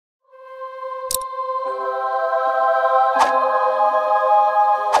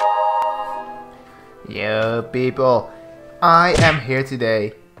Yo people, I am here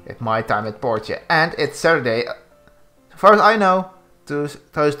today at my time at Portia and it's Saturday. As far as I know,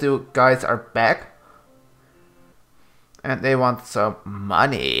 those two guys are back and they want some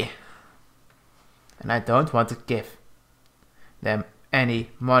money. And I don't want to give them any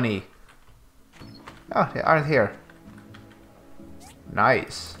money. Oh, they aren't here.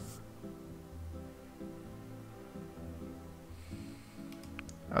 Nice.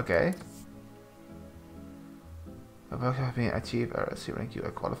 Okay. Above have been achieved or rank you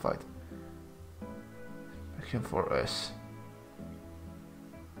are qualified. Action for us.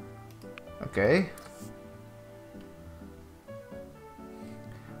 Okay.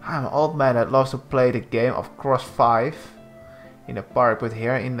 I'm an old man that loves to play the game of Cross 5 in the park, but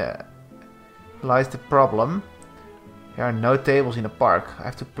here lies the problem. There are no tables in the park. I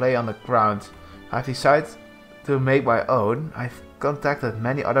have to play on the ground. I've decided to make my own. I've contacted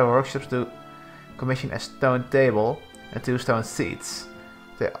many other workshops to commission a stone table and 2 stone seats.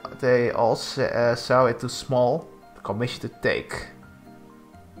 They all saw it too small to commission to take.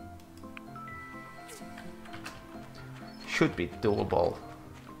 Should be doable.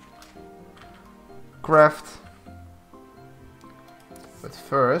 Craft. But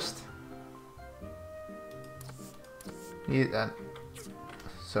first need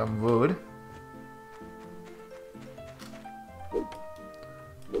some wood.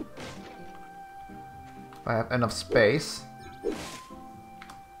 I have enough space.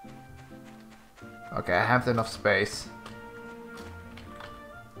 Okay, I have enough space.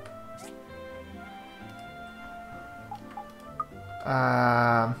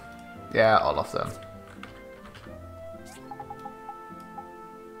 Yeah, all of them.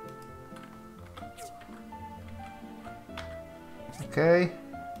 Okay.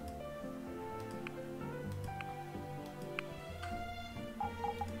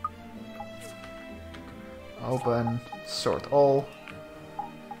 Open, sort all.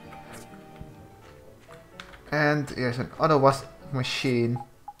 And here's an auto wash machine.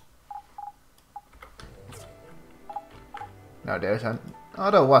 Now there's an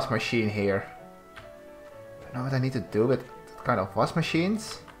auto wash machine here. I don't know what I need to do with that kind of wash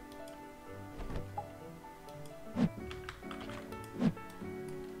machines.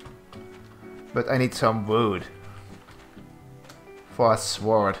 But I need some wood for a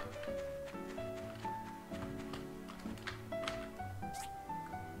sword.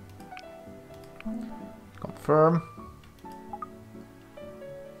 Confirm.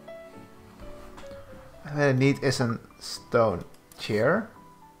 And what I need is a stone chair.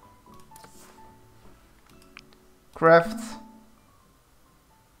 Craft.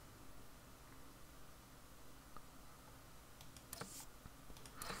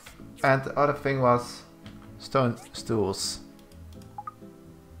 And the other thing was stone stools.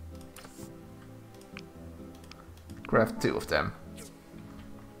 Craft 2 of them.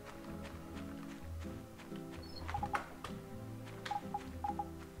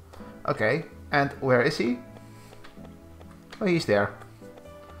 Okay, and where is he? Oh, he's there.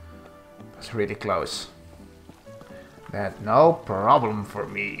 That's really close. That's no problem for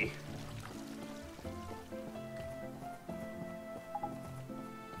me.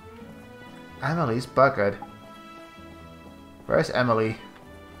 Emily's bucket. Where's Emily?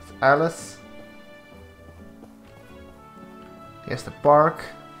 It's Alice. Here's the park.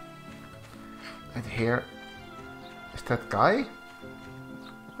 And here is that guy?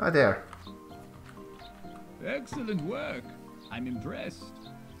 Oh, there. Excellent work. I'm impressed.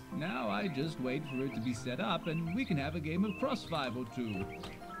 Now I just wait for it to be set up and we can have a game of Cross 5 or 2.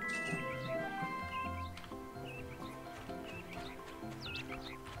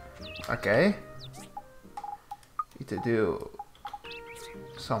 Okay. Need to do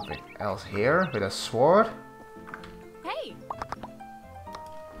something else here with a sword. Hey!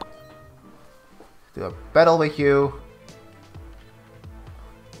 Do a battle with you.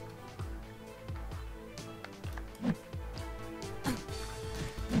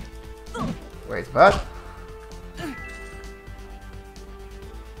 Wait, what?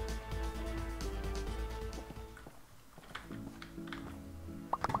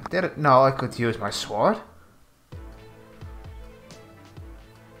 Did it? No, I could use my sword.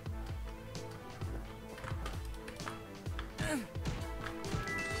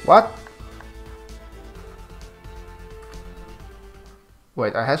 What?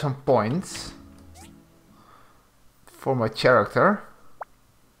 Wait, I have some points for my character.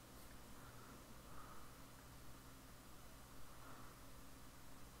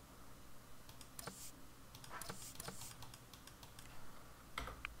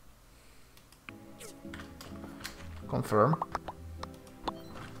 Confirm.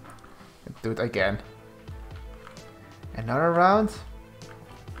 Do it again. Another round.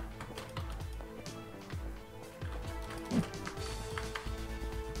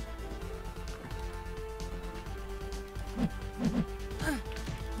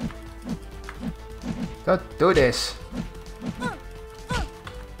 Don't do this.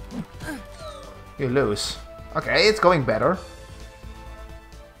 You lose. Okay, it's going better.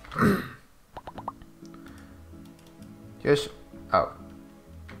 Just... oh.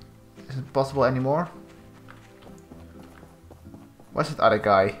 Isn't it possible anymore? What's that other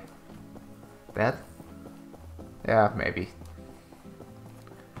guy? That? Yeah, maybe.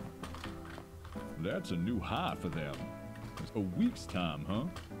 That's a new high for them. It's a week's time, huh?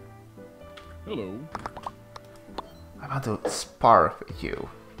 Hello. I want to spar with you.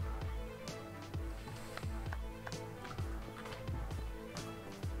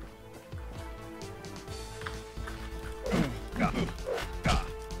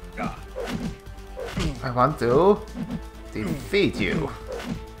 I want to defeat you.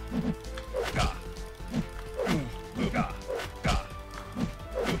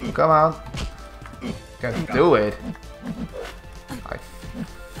 Come on. Can do it. I'm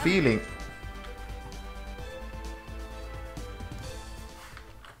feeling.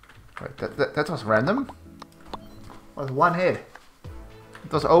 Wait, that was random? It was one hit.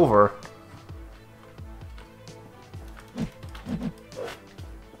 It was over.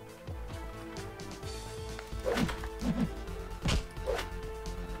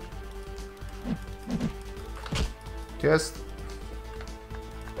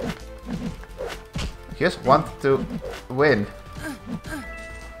 Just want to win.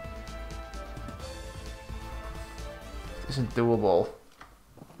 This isn't doable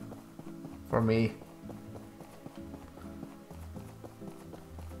for me.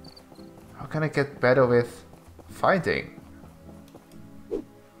 How can I get better with fighting?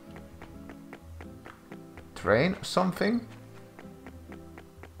 Train or something?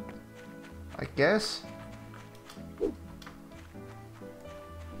 I guess.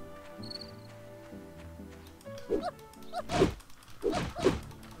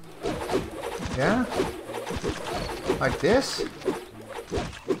 Yeah? Like this?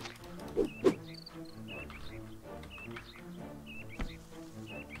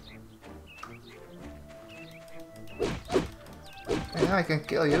 Yeah, I can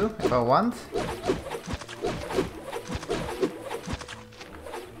kill you if I want.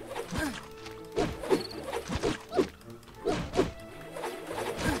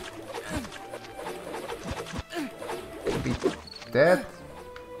 Be dead.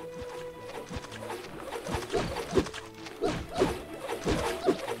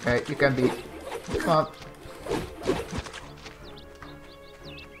 Okay, you can be. Come on.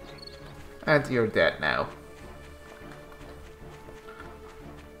 And you're dead now.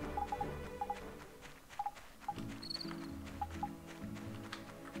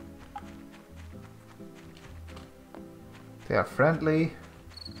 They are friendly.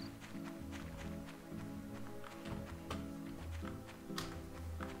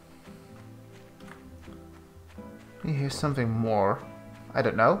 Here's something more. I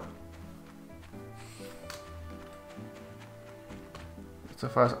don't know. So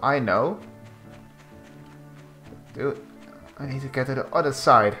far as I know. Dude, I need to get to the other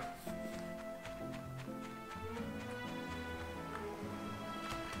side.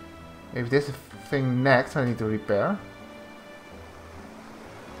 Maybe this thing next I need to repair.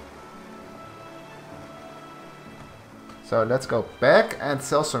 So let's go back and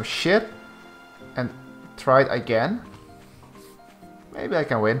sell some shit and try it again. Maybe I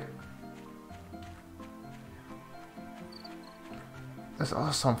can win. There's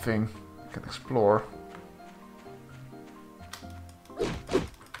also something I can explore.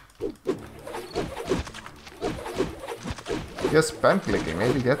 Just spam clicking,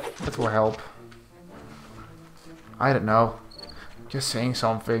 maybe that will help. I don't know. Just saying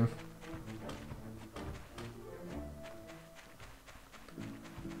something.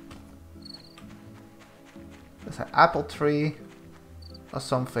 There's an apple tree or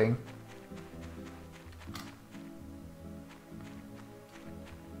something.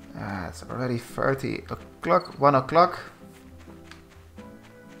 It's already 30 o'clock, 1 o'clock.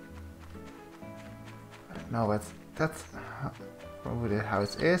 I don't know what that's probably how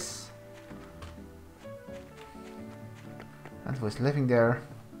it is. And who is living there?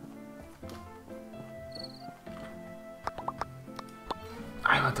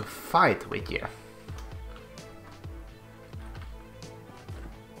 I want to fight with you.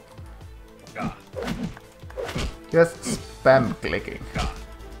 Just spam clicking.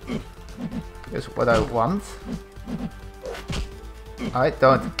 Is what I want. I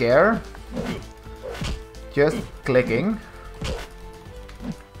don't care. Just clicking.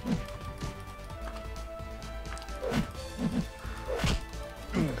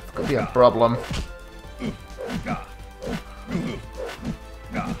 That could be a problem.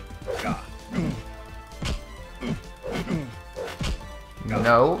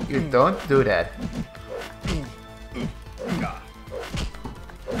 No, you don't do that.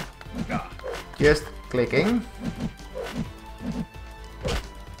 Just clicking.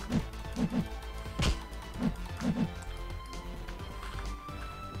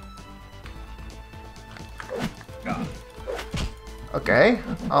 Okay,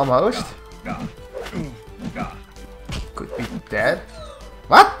 almost. Could be dead.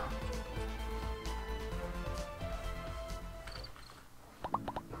 What?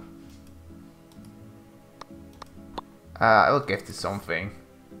 I will give this something.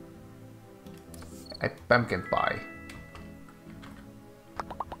 A pumpkin pie.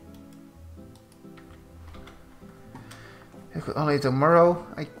 I could only tomorrow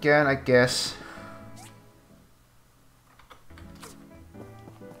again, I guess.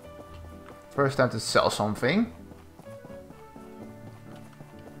 First time to sell something.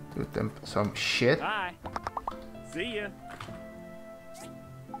 Do them some shit. Bye. See ya.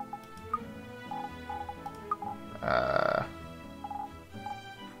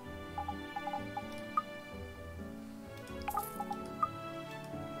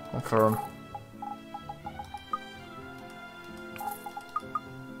 Confirm.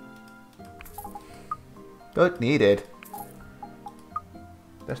 Don't need it.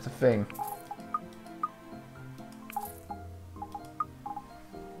 That's the thing.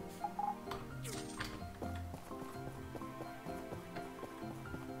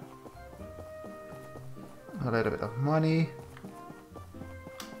 A little bit of money.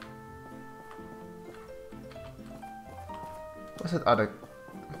 What's that other?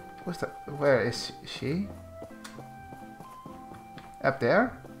 What's that? Where is she? Up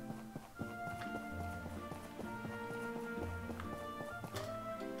there?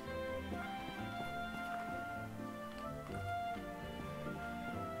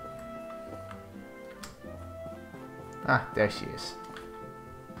 Ah, there she is.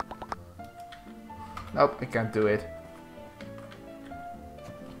 Nope, I can't do it.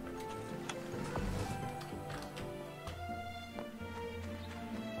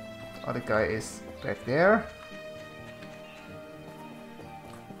 Other guy is back there.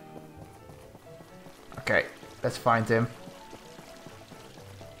 Okay, let's find him.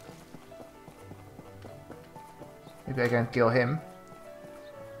 Maybe I can kill him.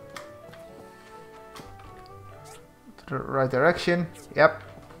 To the right direction. Yep.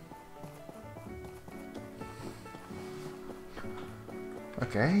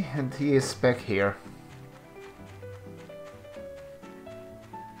 Okay, and he is back here.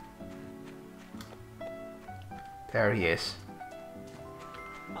 There he is.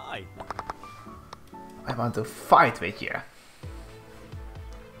 Hi. I want to fight with you.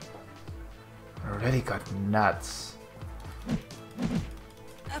 I really got nuts.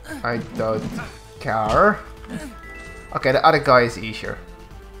 I don't care. Okay, the other guy is easier.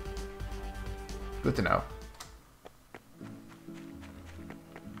 Good to know.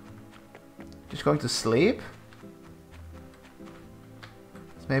 Just going to sleep?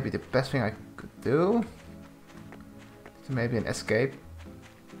 It's maybe the best thing I could do. Maybe an escape.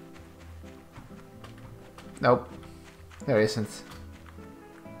 Nope. There isn't.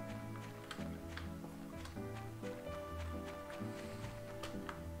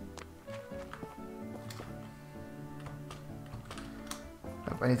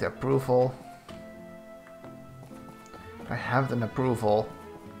 Nope, I need approval. I haven't an approval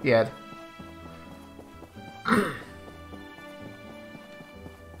yet.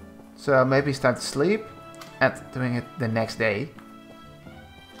 So maybe it's time to sleep. And doing it the next day.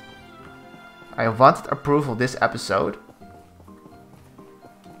 I wanted approval this episode.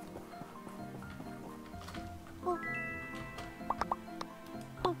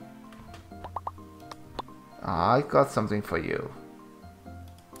 I got something for you.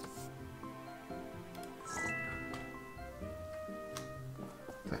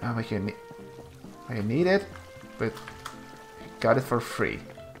 I don't know what you need it, but you got it for free.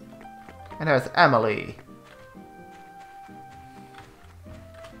 And there's Emily.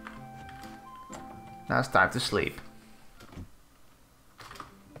 Now it's time to sleep.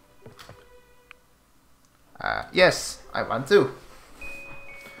 Yes, I want to.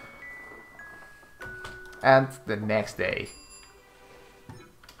 And the next day.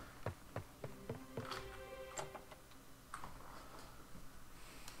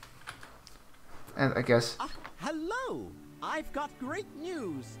 And I guess... Hello! I've got great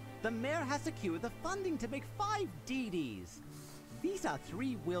news. The mayor has secured the funding to make 5 DDs. These are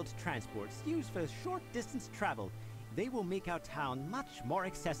 3-wheeled transports used for short-distance travel. They will make our town much more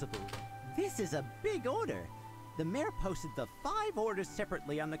accessible. This is a big order. The mayor posted the 5 orders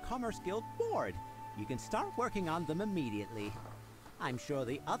separately on the Commerce Guild board. You can start working on them immediately. I'm sure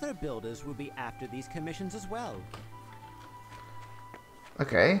the other builders will be after these commissions as well.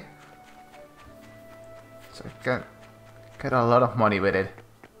 Okay. So I can get a lot of money with it,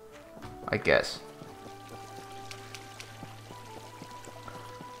 I guess.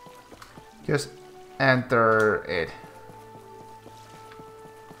 Just enter it.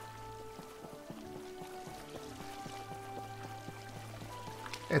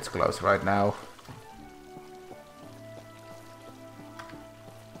 It's closed right now.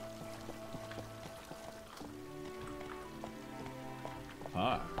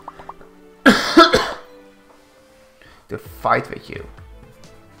 Hi. To fight with you.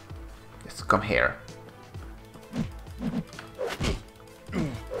 Just come here.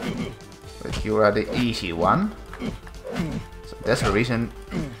 But you are the easy one. So that's the reason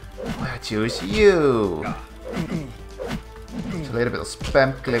why I choose you. It's a little bit of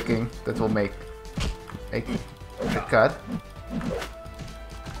spam clicking that will make the cut.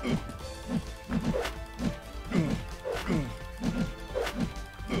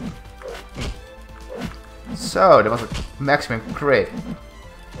 So, that was a maximum crit.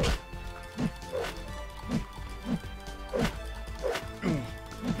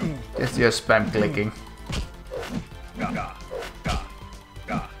 Just your spam clicking.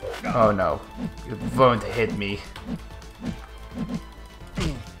 Oh no, it won't hit me.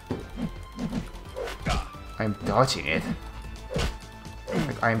 I'm dodging it.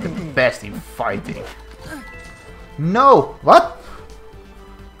 Like I'm the best in fighting. No! What?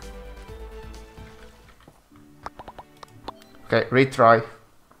 Okay, retry.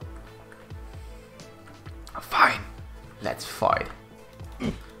 Fine, let's fight.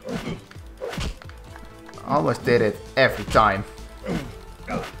 Almost did it every time.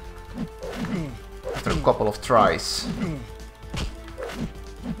 After a couple of tries.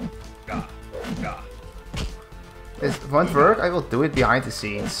 This won't work, I will do it behind the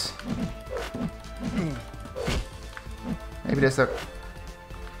scenes. Maybe there's a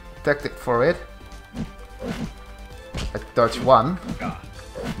tactic for it. A dodge 1.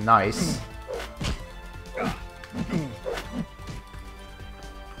 Nice.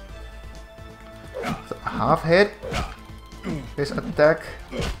 So half hit. This attack.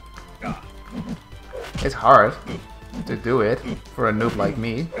 It's hard to do it for a noob like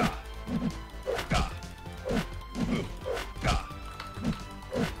me.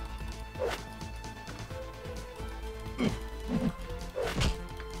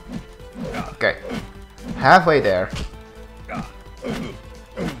 Okay, halfway there.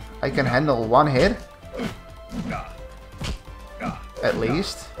 I can handle 1 hit. At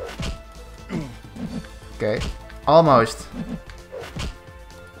least. Okay, almost.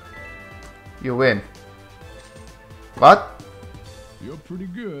 You win. What? You're pretty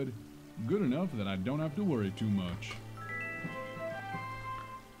good. Good enough that I don't have to worry too much.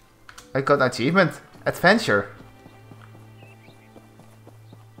 I got an achievement. Adventure.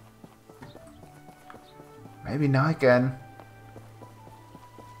 Maybe now I can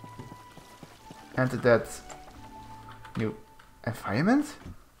enter that new environment?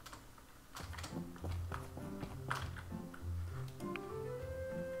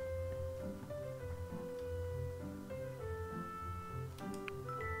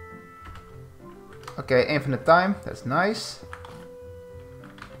 Okay, infinite time, that's nice.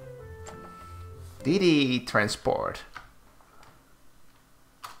 DD transport.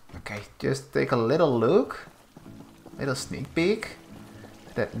 Okay, just take a little look. Little sneak peek.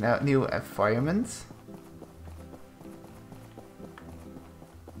 That new environment.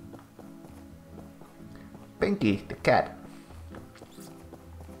 Pinky, the cat.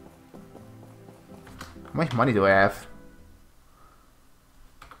 How much money do I have?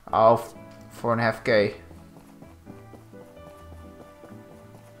 Oh, 4.5k.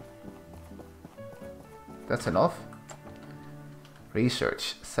 That's enough.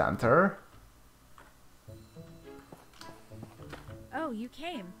 Research center. Oh, you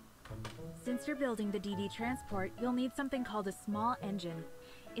came. Since you're building the DD transport, you'll need something called a small engine.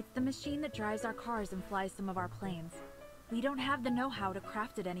 It's the machine that drives our cars and flies some of our planes. We don't have the know-how to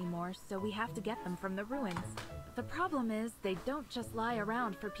craft it anymore, so we have to get them from the ruins. The problem is, they don't just lie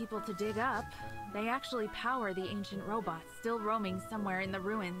around for people to dig up. They actually power the ancient robots still roaming somewhere in the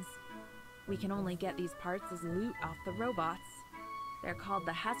ruins. We can only get these parts as loot off the robots. They're called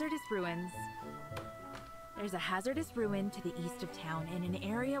the hazardous ruins. There's a hazardous ruin to the east of town in an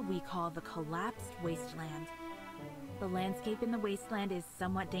area we call the Collapsed Wasteland. The landscape in the wasteland is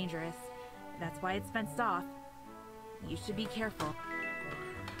somewhat dangerous. That's why it's fenced off. You should be careful.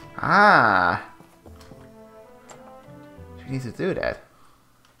 Ah! We need to do that.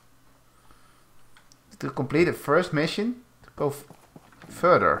 To complete the first mission, to go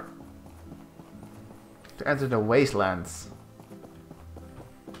further. To enter the wastelands.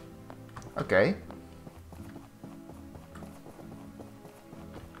 Okay.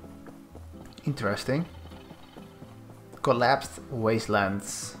 Interesting. Collapsed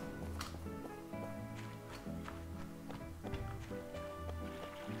wastelands.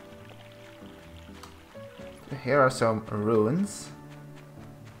 Here are some ruins.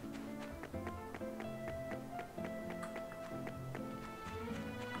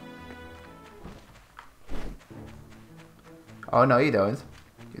 Oh no, you don't.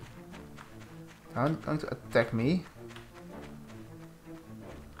 You aren't going to attack me.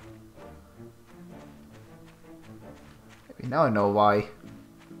 Maybe now I know why.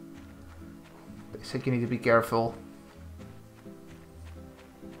 They said you need to be careful.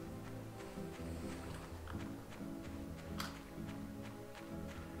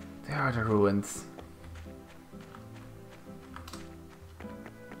 There are the ruins.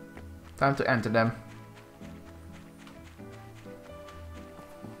 Time to enter them.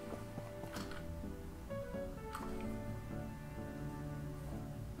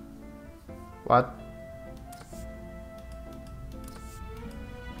 What?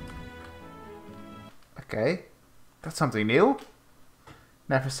 Okay, that's something new.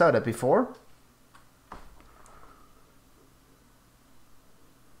 Never saw that before.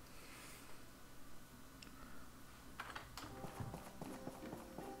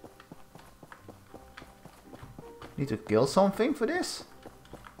 Need to kill something for this?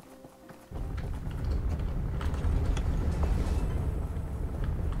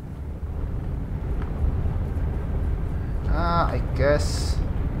 I guess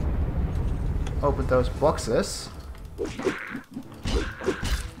open those boxes.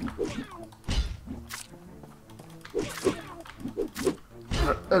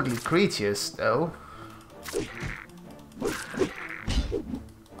 They're ugly creatures though.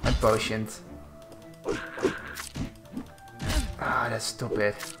 I'm potioned. Ah, that's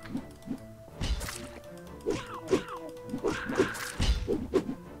stupid.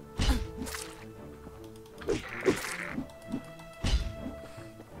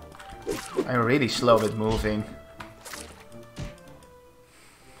 I'm really slow with moving.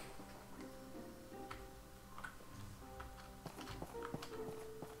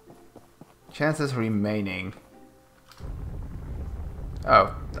 Chances remaining.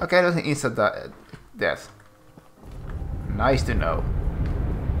 Oh, okay, that's an instant death. Nice to know.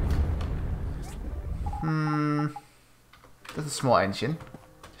 That's a small engine.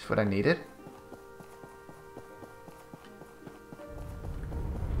 Just what I needed.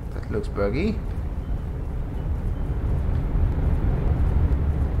 That looks buggy.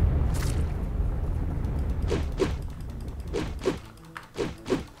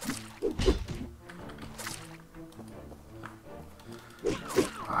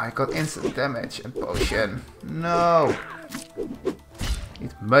 I got instant damage and potion. No!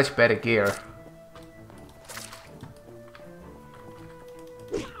 Need much better gear.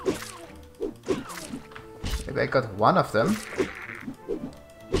 If I got one of them,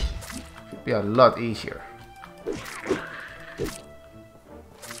 should be a lot easier.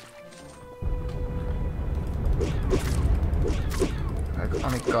 I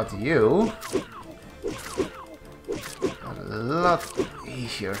only got you. A lot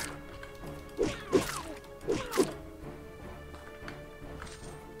easier.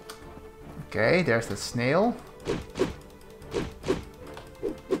 Okay, there's the snail.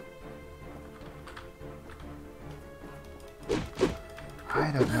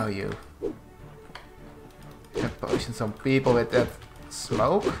 I don't know you. Can poison some people with that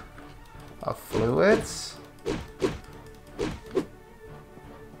smoke of fluids.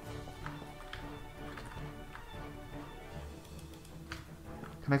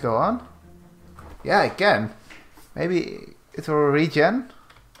 Can I go on? Yeah, I can. Maybe it will regen.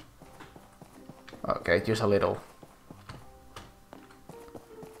 Okay, just a little.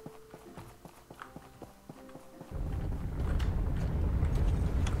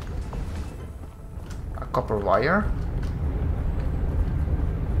 A copper wire.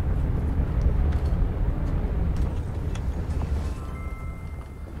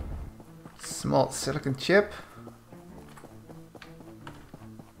 Small silicon chip.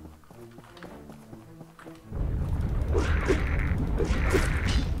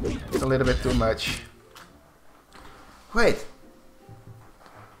 A little bit too much. Wait.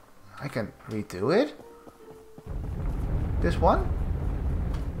 I can redo it? This one?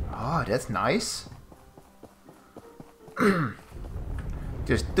 Oh, that's nice.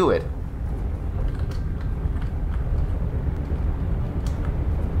 Just do it.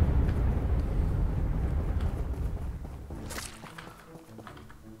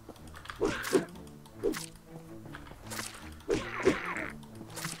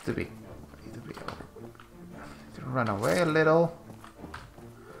 To run away a little.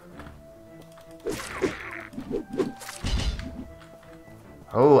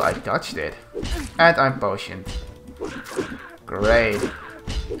 Oh, I dodged it. And I'm potioned. Great.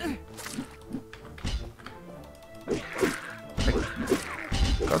 I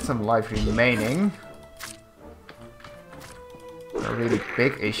got some life remaining. A really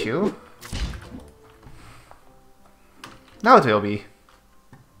big issue. Now it will be.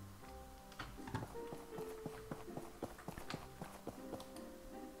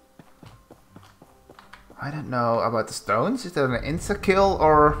 I don't know about the stones. Is that an insta-kill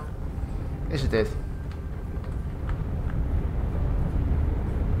or is it?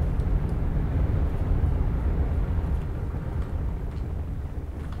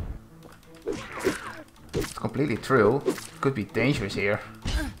 It's completely true. Could be dangerous here.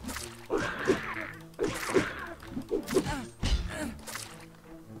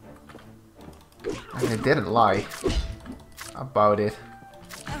 And they didn't lie about it.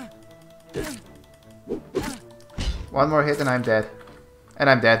 One more hit and I'm dead. And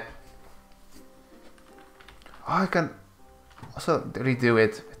I'm dead. Oh, I can also redo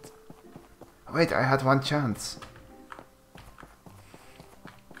it. Wait, I had one chance.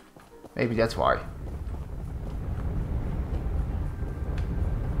 Maybe that's why.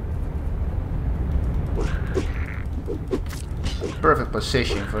 Perfect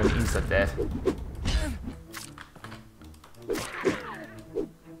position for an instant death.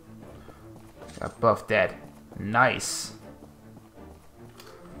 Above dead. Nice.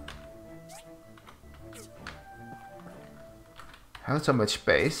 Have so much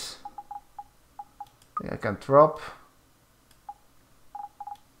space. I think I can drop.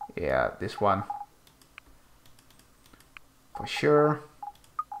 Yeah, this one. For sure.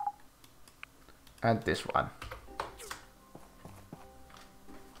 And this one.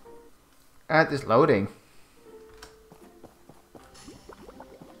 And it's loading.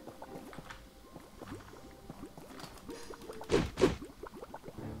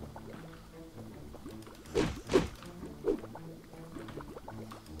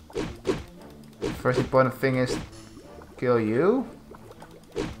 First important thing is kill you.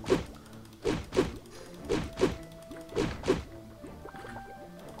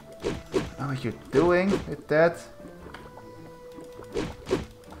 Know what you're doing with that.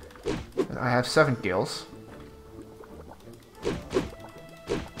 I have 7 kills.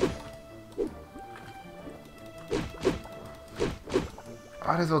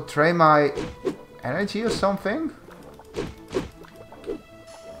 Oh, this will drain my energy or something?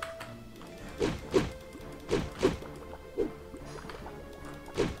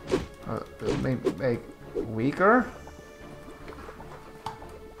 Will make weaker?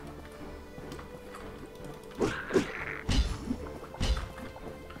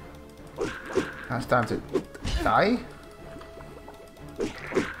 Now it's time to die.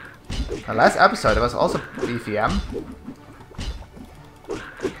 The last episode it was also BVM.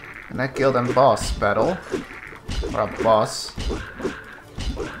 And I killed a boss battle. Or a boss.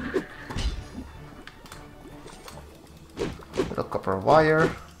 Little copper wire.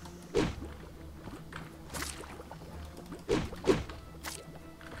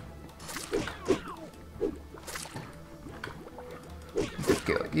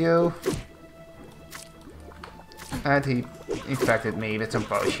 Kill you. And he infected me with some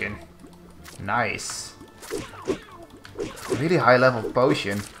potion. Nice. Really high level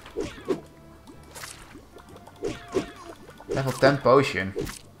potion. Level 10 potion.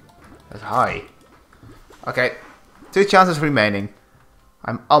 That's high. Okay. 2 chances remaining.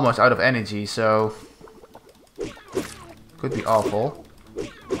 I'm almost out of energy, so... could be awful.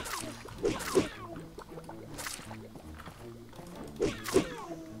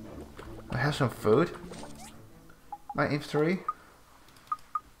 I have some food. My inventory.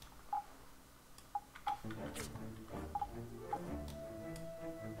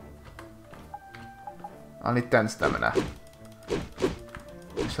 Only 10 stamina.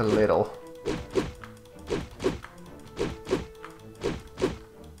 Just a little.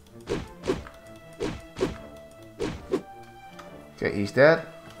 Okay, he's dead.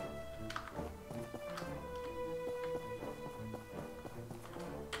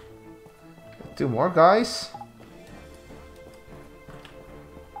 Two more guys.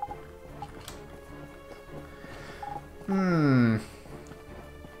 Would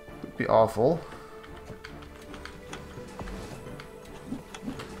be awful.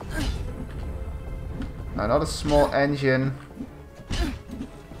 No, not a small engine.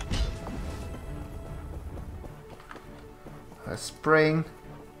 A spring.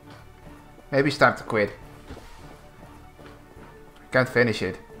 Maybe it's time to quit. Can't finish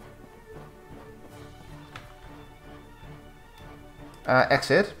it.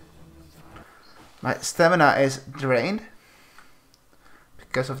 Exit. My stamina is drained.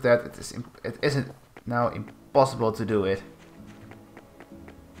 Because of that, it isn't now impossible to do it.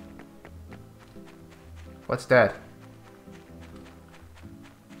 What's that?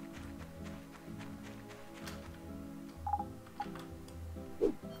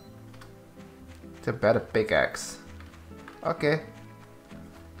 It's a better pickaxe. Okay.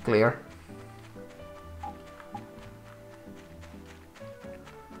 Clear.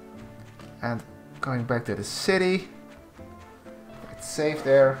 And going back to the city. It's safe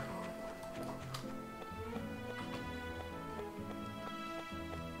there.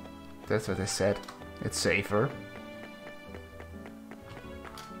 That's what I said. It's safer.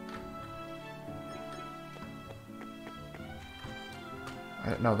 I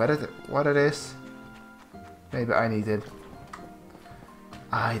don't know what it is. Maybe I need it.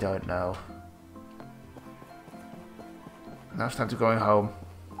 I don't know. Now it's time to going home.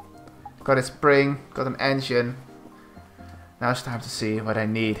 Got a spring, got an engine. Now it's time to see what I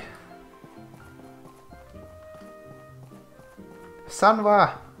need.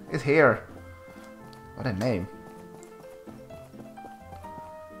 Sanwa is here. What a name.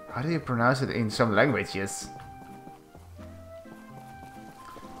 How do you pronounce it in some languages?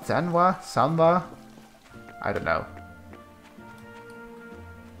 Sanwa? Sanwa? I don't know.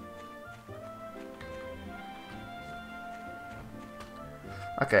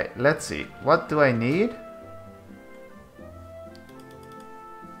 Okay, let's see. What do I need?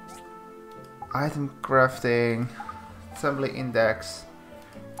 Item crafting, assembly index,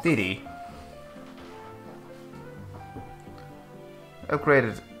 DD.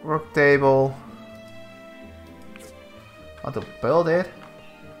 Upgraded work table. Want to build it?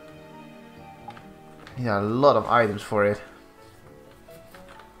 Yeah, a lot of items for it.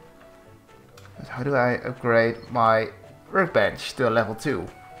 But how do I upgrade my workbench to a level 2?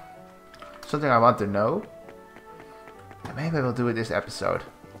 Something I want to know. And maybe I will do it this episode.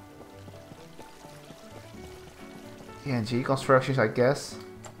 ENG constructions, I guess.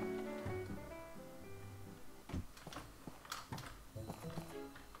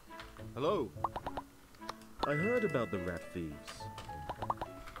 Hello. I heard about the rat thieves.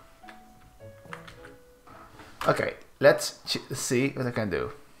 Okay, let's see what I can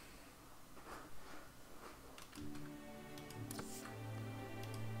do.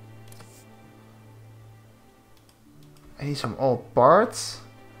 I need some old parts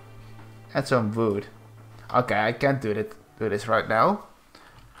and some wood. Okay, I can't do this right now.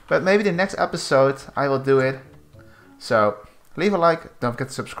 But maybe the next episode I will do it. So, leave a like, don't forget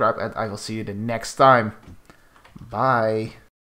to subscribe, and I will see you the next time. Bye.